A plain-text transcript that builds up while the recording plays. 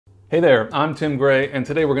Hey there, I'm Tim Gray, and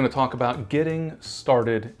today we're going to talk about getting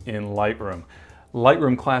started in Lightroom.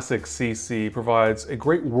 Lightroom Classic CC provides a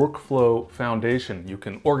great workflow foundation. You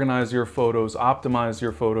can organize your photos, optimize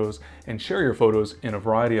your photos, and share your photos in a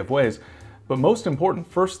variety of ways. But most important,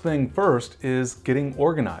 first thing first, is getting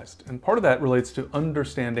organized. And part of that relates to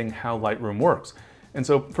understanding how Lightroom works. And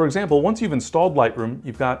so, for example, once you've installed Lightroom,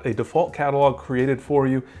 you've got a default catalog created for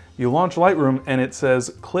you. You launch Lightroom and it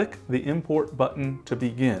says, click the import button to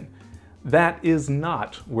begin. That is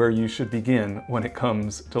not where you should begin when it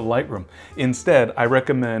comes to Lightroom. Instead, I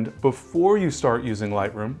recommend before you start using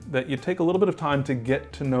Lightroom that you take a little bit of time to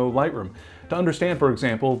get to know Lightroom. To understand, for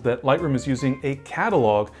example, that Lightroom is using a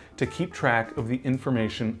catalog to keep track of the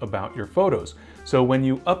information about your photos. So when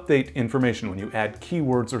you update information, when you add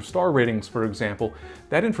keywords or star ratings, for example,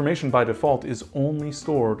 that information by default is only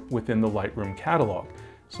stored within the Lightroom catalog.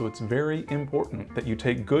 So it's very important that you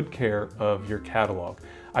take good care of your catalog.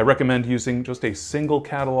 I recommend using just a single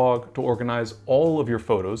catalog to organize all of your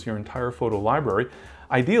photos, your entire photo library.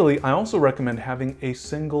 Ideally, I also recommend having a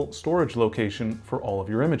single storage location for all of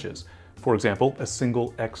your images. For example, a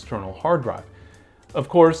single external hard drive. Of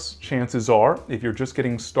course, chances are, if you're just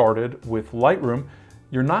getting started with Lightroom,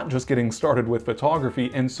 you're not just getting started with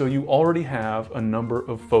photography, and so you already have a number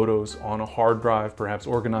of photos on a hard drive, perhaps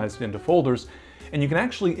organized into folders, and you can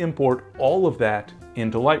actually import all of that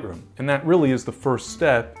into Lightroom. And that really is the first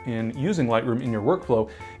step in using Lightroom in your workflow,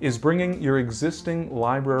 is bringing your existing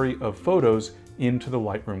library of photos into the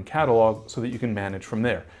Lightroom catalog so that you can manage from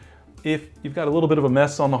there. If you've got a little bit of a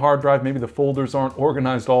mess on the hard drive, maybe the folders aren't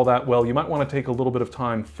organized all that well, you might want to take a little bit of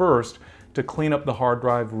time first to clean up the hard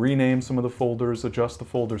drive, rename some of the folders, adjust the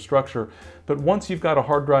folder structure. But once you've got a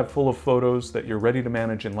hard drive full of photos that you're ready to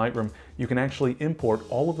manage in Lightroom, you can actually import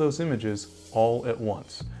all of those images all at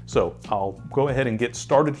once. So I'll go ahead and get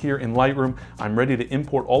started here in Lightroom. I'm ready to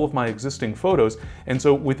import all of my existing photos. And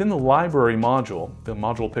so within the library module, the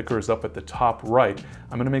module picker is up at the top right.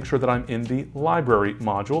 I'm going to make sure that I'm in the library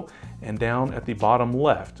module, and down at the bottom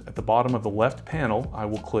left, at the bottom of the left panel, I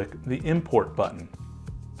will click the import button.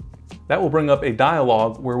 That will bring up a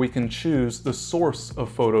dialog where we can choose the source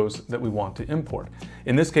of photos that we want to import.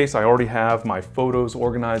 In this case, I already have my photos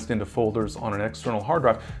organized into folders on an external hard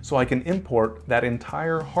drive, so I can import that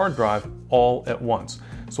entire hard drive all at once.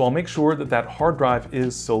 So I'll make sure that that hard drive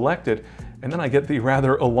is selected, and then I get the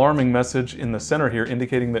rather alarming message in the center here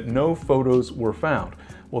indicating that no photos were found.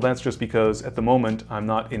 Well, that's just because at the moment I'm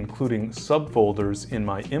not including subfolders in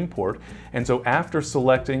my import. And so after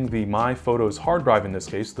selecting the My Photos hard drive, in this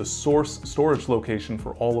case, the source storage location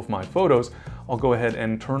for all of my photos, I'll go ahead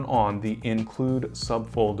and turn on the Include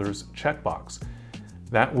Subfolders checkbox.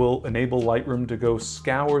 That will enable Lightroom to go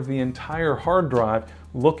scour the entire hard drive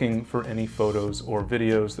looking for any photos or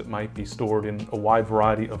videos that might be stored in a wide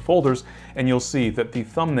variety of folders, and you'll see that the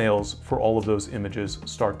thumbnails for all of those images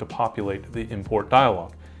start to populate the import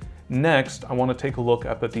dialog. Next, I want to take a look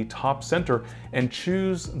up at the top center and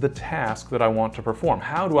choose the task that I want to perform.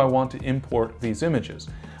 How do I want to import these images?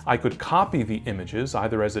 I could copy the images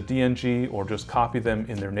either as a DNG or just copy them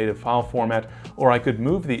in their native file format, or I could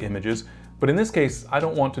move the images. But in this case, I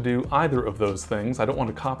don't want to do either of those things. I don't want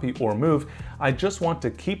to copy or move. I just want to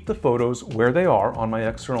keep the photos where they are on my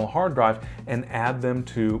external hard drive and add them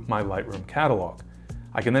to my Lightroom catalog.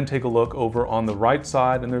 I can then take a look over on the right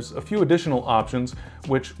side, and there's a few additional options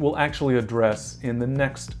which we'll actually address in the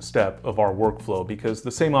next step of our workflow, because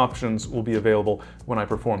the same options will be available when I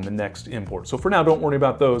perform the next import. So for now, don't worry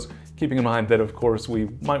about those, keeping in mind that of course we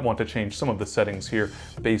might want to change some of the settings here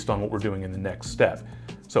based on what we're doing in the next step.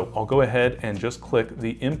 So I'll go ahead and just click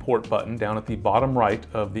the import button down at the bottom right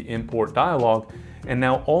of the import dialog, and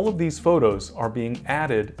now all of these photos are being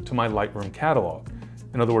added to my Lightroom catalog.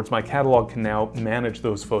 In other words, my catalog can now manage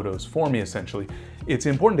those photos for me, essentially. It's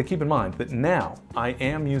important to keep in mind that now I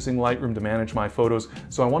am using Lightroom to manage my photos,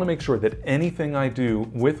 so I want to make sure that anything I do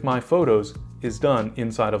with my photos is done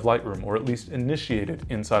inside of Lightroom, or at least initiated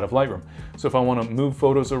inside of Lightroom. So if I want to move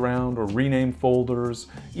photos around or rename folders,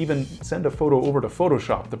 even send a photo over to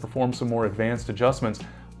Photoshop to perform some more advanced adjustments,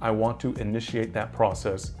 I want to initiate that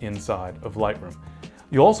process inside of Lightroom.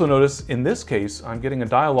 You'll also notice in this case, I'm getting a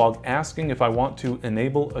dialog asking if I want to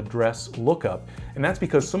enable address lookup. And that's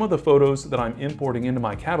because some of the photos that I'm importing into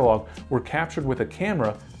my catalog were captured with a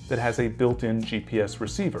camera that has a built-in GPS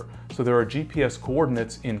receiver. So there are GPS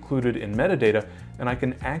coordinates included in metadata, and I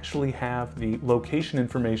can actually have the location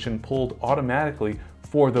information pulled automatically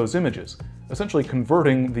for those images. essentially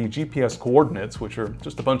converting the GPS coordinates, which are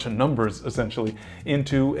just a bunch of numbers essentially,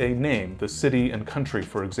 into a name, the city and country,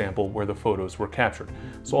 for example, where the photos were captured.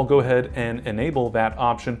 So I'll go ahead and enable that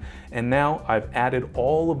option, and now I've added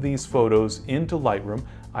all of these photos into Lightroom.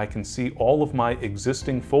 I can see all of my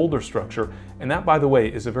existing folder structure, and that, by the way,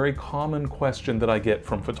 is a very common question that I get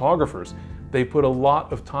from photographers. They put a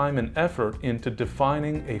lot of time and effort into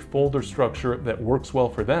defining a folder structure that works well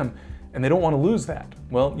for them, and they don't want to lose that.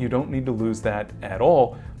 Well, you don't need to lose that at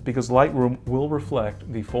all, because Lightroom will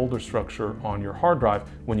reflect the folder structure on your hard drive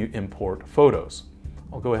when you import photos.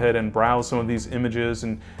 I'll go ahead and browse some of these images,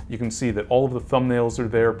 and you can see that all of the thumbnails are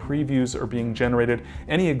there, previews are being generated.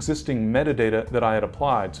 Any existing metadata that I had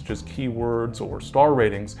applied, such as keywords or star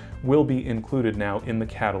ratings, will be included now in the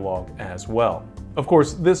catalog as well. Of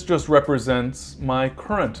course, this just represents my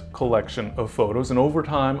current collection of photos, and over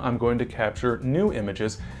time I'm going to capture new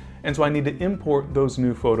images, and so I need to import those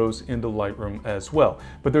new photos into Lightroom as well.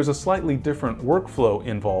 But there's a slightly different workflow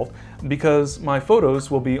involved, because my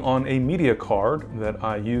photos will be on a media card that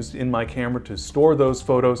I used in my camera to store those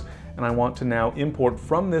photos, and I want to now import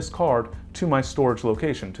from this card to my storage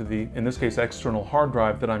location, to the, in this case, external hard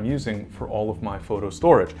drive that I'm using for all of my photo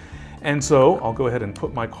storage. And so I'll go ahead and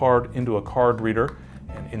put my card into a card reader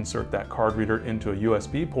and insert that card reader into a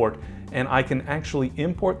USB port, and I can actually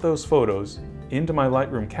import those photos into my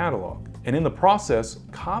Lightroom catalog, and in the process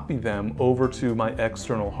copy them over to my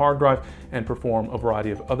external hard drive and perform a variety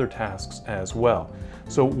of other tasks as well.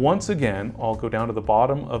 So once again, I'll go down to the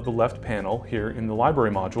bottom of the left panel here in the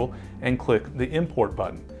library module and click the import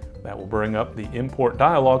button. That will bring up the import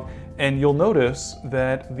dialog, and you'll notice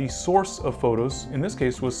that the source of photos in this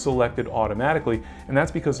case was selected automatically, and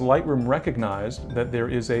that's because Lightroom recognized that there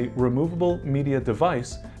is a removable media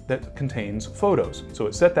device that contains photos. So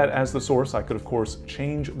it set that as the source. I could of course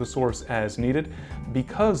change the source as needed.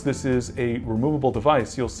 Because this is a removable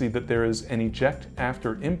device, you'll see that there is an eject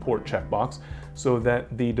after import checkbox, so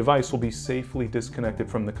that the device will be safely disconnected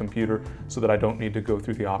from the computer so that I don't need to go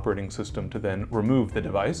through the operating system to then remove the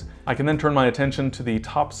device. I can then turn my attention to the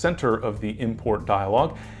top center of the import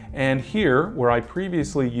dialog, and here, where I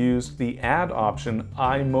previously used the add option,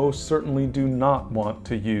 I most certainly do not want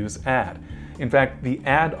to use add. In fact, the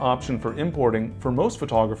add option for importing for most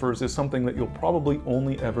photographers is something that you'll probably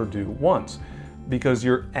only ever do once, because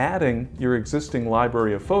you're adding your existing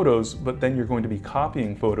library of photos, but then you're going to be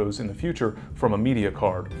copying photos in the future from a media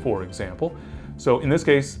card, for example. So in this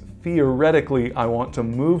case, theoretically, I want to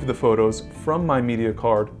move the photos from my media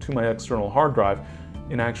card to my external hard drive.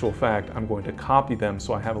 In actual fact, I'm going to copy them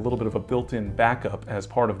so I have a little bit of a built-in backup as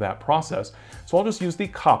part of that process. So I'll just use the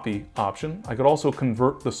copy option. I could also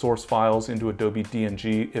convert the source files into Adobe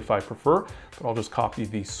DNG if I prefer, but I'll just copy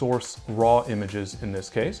the source raw images in this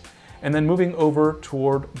case. And then moving over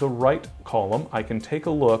toward the right column, I can take a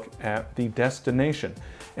look at the destination.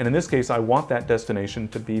 And in this case, I want that destination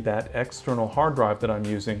to be that external hard drive that I'm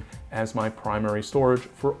using as my primary storage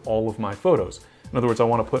for all of my photos. In other words, I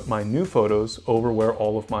want to put my new photos over where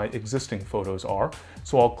all of my existing photos are.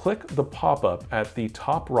 So I'll click the pop-up at the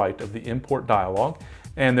top right of the import dialog,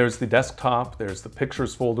 and there's the desktop, there's the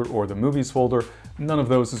pictures folder or the movies folder. None of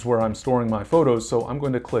those is where I'm storing my photos, so I'm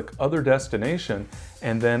going to click other destination,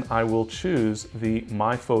 and then I will choose the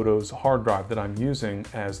My Photos hard drive that I'm using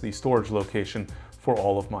as the storage location for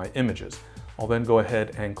all of my images. I'll then go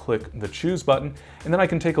ahead and click the Choose button, and then I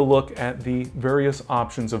can take a look at the various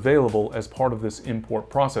options available as part of this import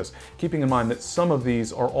process, keeping in mind that some of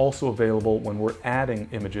these are also available when we're adding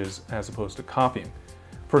images as opposed to copying.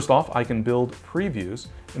 First off, I can build previews,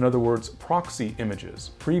 in other words, proxy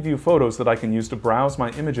images, preview photos that I can use to browse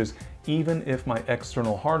my images even if my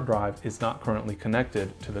external hard drive is not currently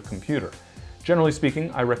connected to the computer. Generally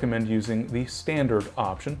speaking, I recommend using the standard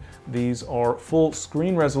option. These are full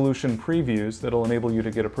screen resolution previews that'll enable you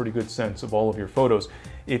to get a pretty good sense of all of your photos.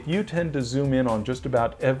 If you tend to zoom in on just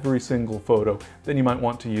about every single photo, then you might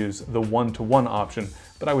want to use the one-to-one option,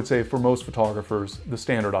 but I would say for most photographers, the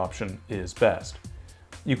standard option is best.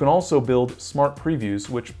 You can also build smart previews,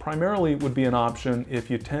 which primarily would be an option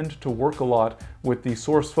if you tend to work a lot with the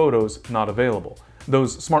source photos not available.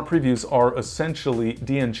 Those smart previews are essentially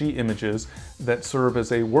DNG images that serve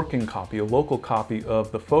as a working copy, a local copy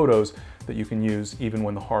of the photos that you can use even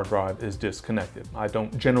when the hard drive is disconnected. I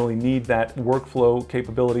don't generally need that workflow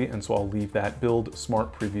capability, and so I'll leave that Build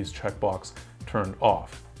Smart Previews checkbox turned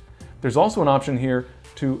off. There's also an option here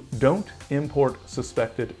to don't import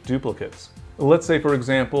suspected duplicates. Let's say, for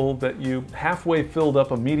example, that you halfway filled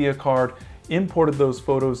up a media card, imported those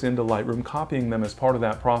photos into Lightroom, copying them as part of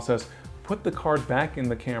that process, put the card back in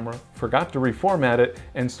the camera, forgot to reformat it,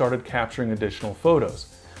 and started capturing additional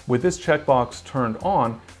photos. With this checkbox turned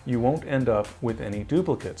on, you won't end up with any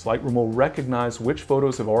duplicates. Lightroom will recognize which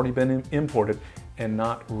photos have already been imported and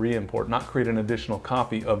not re-import, not create an additional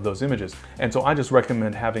copy of those images. And so I just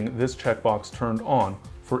recommend having this checkbox turned on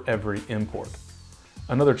for every import.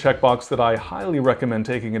 Another checkbox that I highly recommend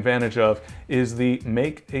taking advantage of is the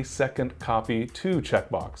Make a Second Copy To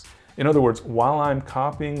checkbox. In other words, while I'm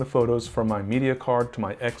copying the photos from my media card to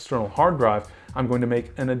my external hard drive, I'm going to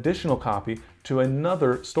make an additional copy to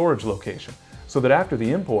another storage location, so that after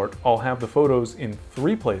the import, I'll have the photos in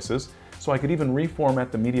 3 places, so I could even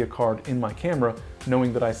reformat the media card in my camera,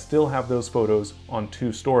 knowing that I still have those photos on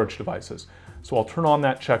 2 storage devices. So I'll turn on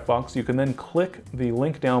that checkbox. You can then click the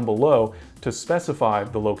link down below to specify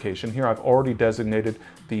the location. Here I've already designated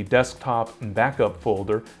the desktop and backup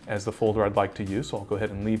folder as the folder I'd like to use, so I'll go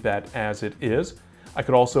ahead and leave that as it is. I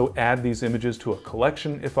could also add these images to a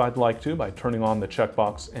collection if I'd like to by turning on the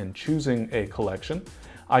checkbox and choosing a collection.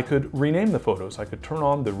 I could rename the photos. I could turn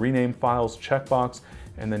on the Rename Files checkbox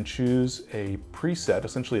and then choose a preset,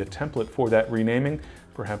 essentially a template for that renaming.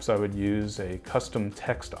 Perhaps I would use a custom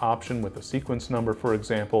text option with a sequence number, for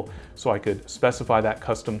example, so I could specify that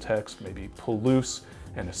custom text, maybe Palouse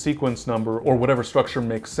and a sequence number, or whatever structure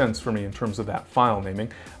makes sense for me in terms of that file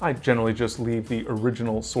naming. I generally just leave the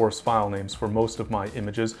original source file names for most of my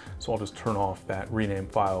images, so I'll just turn off that Rename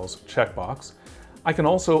Files checkbox. I can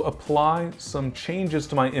also apply some changes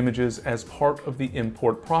to my images as part of the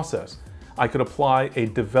import process. I could apply a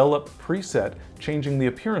develop preset changing the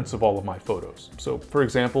appearance of all of my photos. So for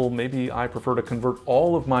example, maybe I prefer to convert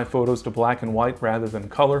all of my photos to black and white rather than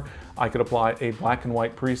color. I could apply a black and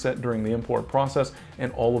white preset during the import process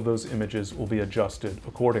and all of those images will be adjusted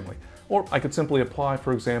accordingly. Or I could simply apply,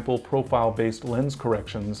 for example, profile-based lens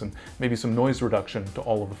corrections and maybe some noise reduction to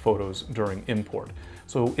all of the photos during import.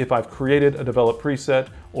 So if I've created a develop preset,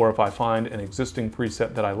 or if I find an existing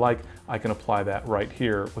preset that I like, I can apply that right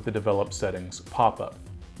here with the develop settings pop-up.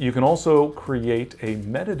 You can also create a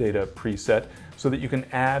metadata preset so that you can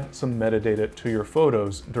add some metadata to your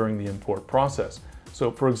photos during the import process. So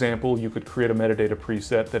for example, you could create a metadata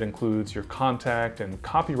preset that includes your contact and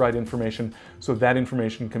copyright information, so that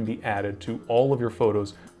information can be added to all of your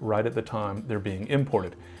photos right at the time they're being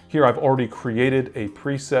imported. Here I've already created a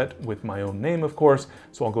preset with my own name, of course,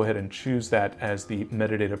 so I'll go ahead and choose that as the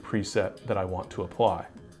metadata preset that I want to apply.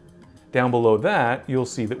 Down below that, you'll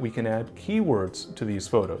see that we can add keywords to these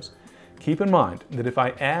photos. Keep in mind that if I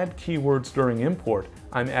add keywords during import,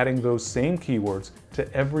 I'm adding those same keywords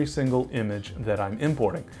to every single image that I'm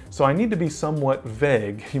importing. So I need to be somewhat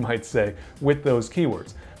vague, you might say, with those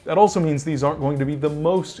keywords. That also means these aren't going to be the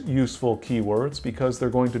most useful keywords because they're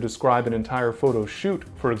going to describe an entire photo shoot,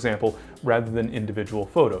 for example, rather than individual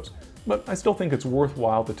photos. But I still think it's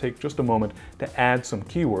worthwhile to take just a moment to add some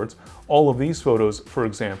keywords. All of these photos, for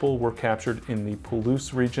example, were captured in the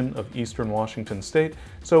Palouse region of eastern Washington state,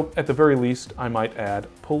 so at the very least I might add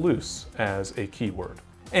Palouse as a keyword.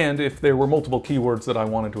 And if there were multiple keywords that I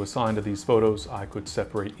wanted to assign to these photos, I could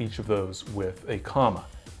separate each of those with a comma.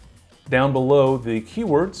 Down below the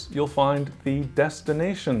keywords, you'll find the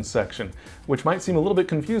destination section, which might seem a little bit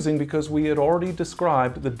confusing because we had already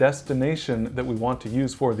described the destination that we want to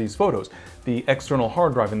use for these photos, the external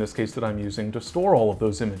hard drive in this case that I'm using to store all of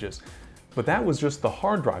those images. But that was just the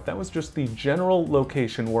hard drive. That was just the general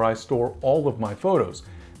location where I store all of my photos.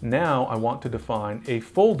 Now I want to define a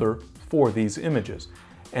folder for these images.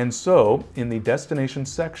 And so in the destination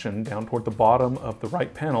section down toward the bottom of the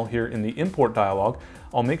right panel here in the import dialog,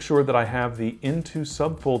 I'll make sure that I have the Into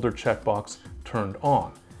Subfolder checkbox turned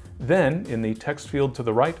on. Then in the text field to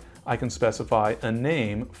the right, I can specify a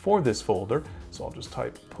name for this folder. So I'll just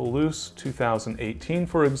type Palouse 2018,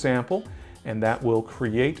 for example, and that will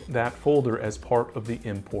create that folder as part of the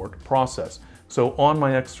import process. So on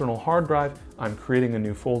my external hard drive, I'm creating a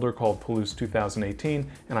new folder called Palouse 2018,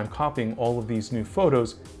 and I'm copying all of these new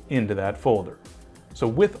photos into that folder. So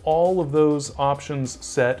with all of those options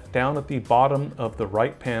set, down at the bottom of the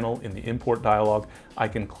right panel in the import dialog, I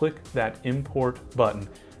can click that import button,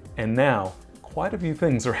 and now quite a few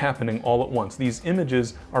things are happening all at once. These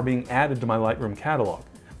images are being added to my Lightroom catalog.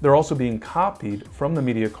 They're also being copied from the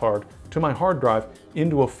media card to my hard drive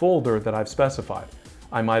into a folder that I've specified.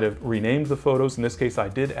 I might have renamed the photos. In this case, I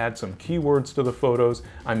did add some keywords to the photos.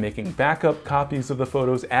 I'm making backup copies of the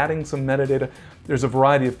photos, adding some metadata. There's a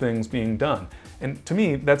variety of things being done. And to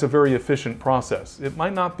me, that's a very efficient process. It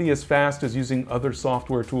might not be as fast as using other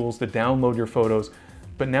software tools to download your photos,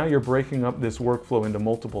 but now you're breaking up this workflow into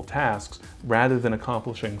multiple tasks rather than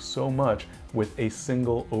accomplishing so much with a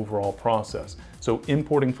single overall process. So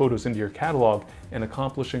importing photos into your catalog and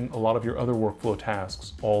accomplishing a lot of your other workflow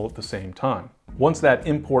tasks all at the same time. Once that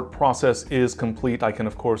import process is complete, I can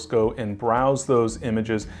of course go and browse those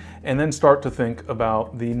images and then start to think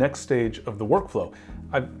about the next stage of the workflow.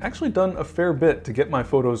 I've actually done a fair bit to get my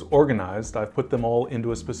photos organized. I've put them all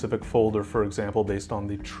into a specific folder, for example, based on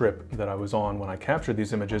the trip that I was on when I captured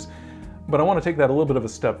these images. But I want to take that a little bit of a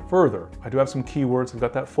step further. I do have some keywords, I've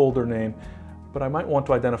got that folder name, but I might want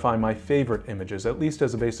to identify my favorite images, at least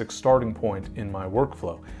as a basic starting point in my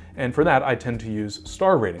workflow. And for that, I tend to use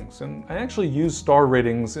star ratings. And I actually use star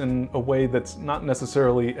ratings in a way that's not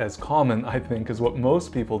necessarily as common, I think, as what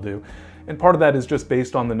most people do. And part of that is just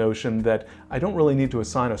based on the notion that I don't really need to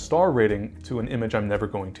assign a star rating to an image I'm never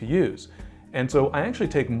going to use. And so I actually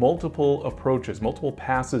take multiple approaches, multiple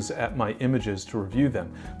passes at my images to review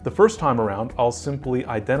them. The first time around, I'll simply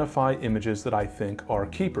identify images that I think are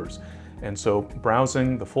keepers. And so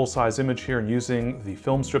browsing the full-size image here and using the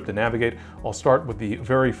film strip to navigate, I'll start with the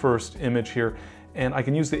very first image here, and I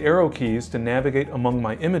can use the arrow keys to navigate among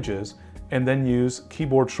my images and then use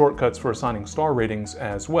keyboard shortcuts for assigning star ratings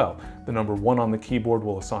as well. The number 1 on the keyboard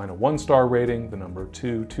will assign a 1-star rating, the number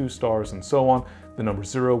 2, 2 stars, and so on. The number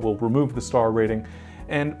 0 will remove the star rating.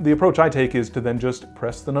 And the approach I take is to then just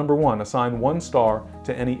press the number 1, assign 1 star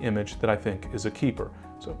to any image that I think is a keeper.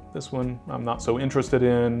 So this one I'm not so interested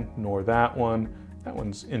in, nor that one. That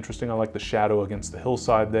one's interesting. I like the shadow against the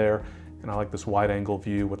hillside there. And I like this wide angle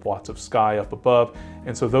view with lots of sky up above.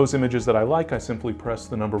 And so those images that I like, I simply press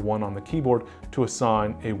the number 1 on the keyboard to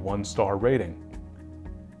assign a 1-star rating.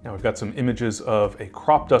 Now we've got some images of a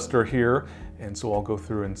crop duster here, and so I'll go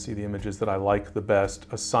through and see the images that I like the best,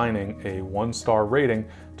 assigning a 1-star rating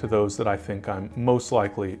to those that I think I'm most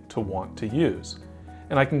likely to want to use.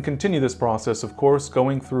 And I can continue this process, of course,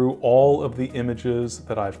 going through all of the images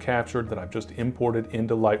that I've captured, that I've just imported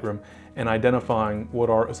into Lightroom, and identifying what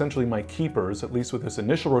are essentially my keepers, at least with this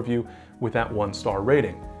initial review, with that 1-star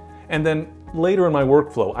rating. And then later in my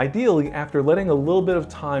workflow, ideally after letting a little bit of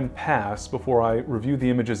time pass before I review the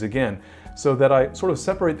images again, so that I sort of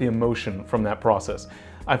separate the emotion from that process.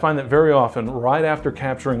 I find that very often, right after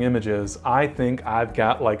capturing images, I think I've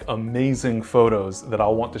got like amazing photos that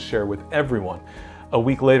I'll want to share with everyone. A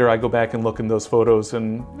week later, I go back and look in those photos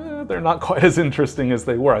and they're not quite as interesting as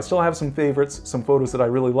they were. I still have some favorites, some photos that I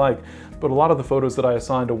really like, but a lot of the photos that I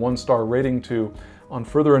assigned a 1-star rating to, on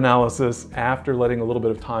further analysis, after letting a little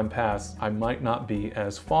bit of time pass, I might not be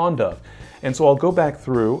as fond of. And so I'll go back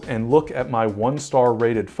through and look at my 1-star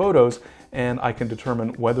rated photos, and I can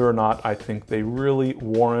determine whether or not I think they really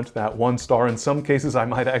warrant that 1 star. In some cases, I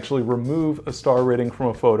might actually remove a star rating from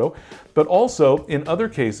a photo, but also in other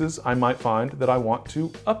cases, I might find that I want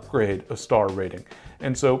to upgrade a star rating.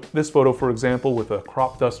 And so this photo, for example, with a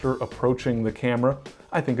crop duster approaching the camera,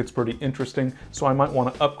 I think it's pretty interesting, so I might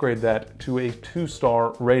want to upgrade that to a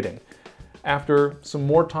 2-star rating. After some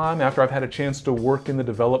more time, after I've had a chance to work in the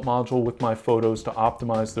develop module with my photos to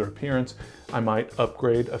optimize their appearance, I might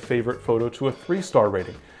upgrade a favorite photo to a 3-star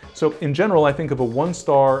rating. So in general, I think of a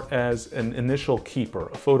 1-star as an initial keeper,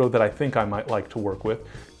 a photo that I think I might like to work with.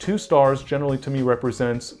 2 stars generally to me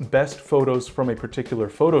represents best photos from a particular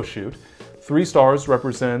photo shoot. 3 stars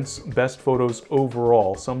represents best photos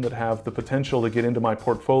overall, some that have the potential to get into my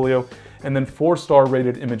portfolio. And then 4-star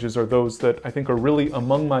rated images are those that I think are really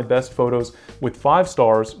among my best photos, with 5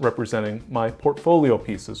 stars representing my portfolio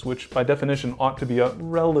pieces, which by definition ought to be a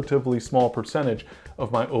relatively small percentage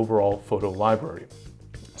of my overall photo library.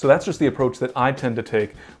 So that's just the approach that I tend to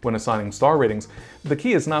take when assigning star ratings. The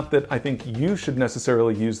key is not that I think you should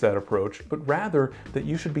necessarily use that approach, but rather that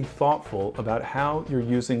you should be thoughtful about how you're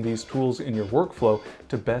using these tools in your workflow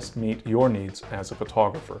to best meet your needs as a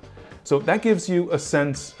photographer. So that gives you a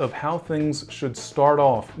sense of how things should start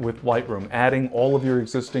off with Lightroom, adding all of your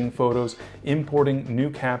existing photos, importing new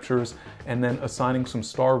captures, and then assigning some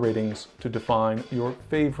star ratings to define your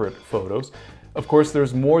favorite photos. Of course,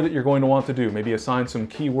 there's more that you're going to want to do. Maybe assign some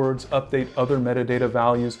keywords, update other metadata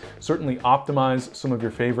values, certainly optimize some of your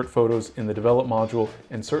favorite photos in the develop module,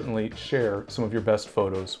 and certainly share some of your best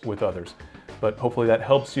photos with others. But hopefully that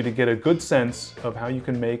helps you to get a good sense of how you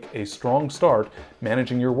can make a strong start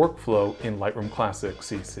managing your workflow in Lightroom Classic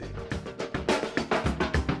CC.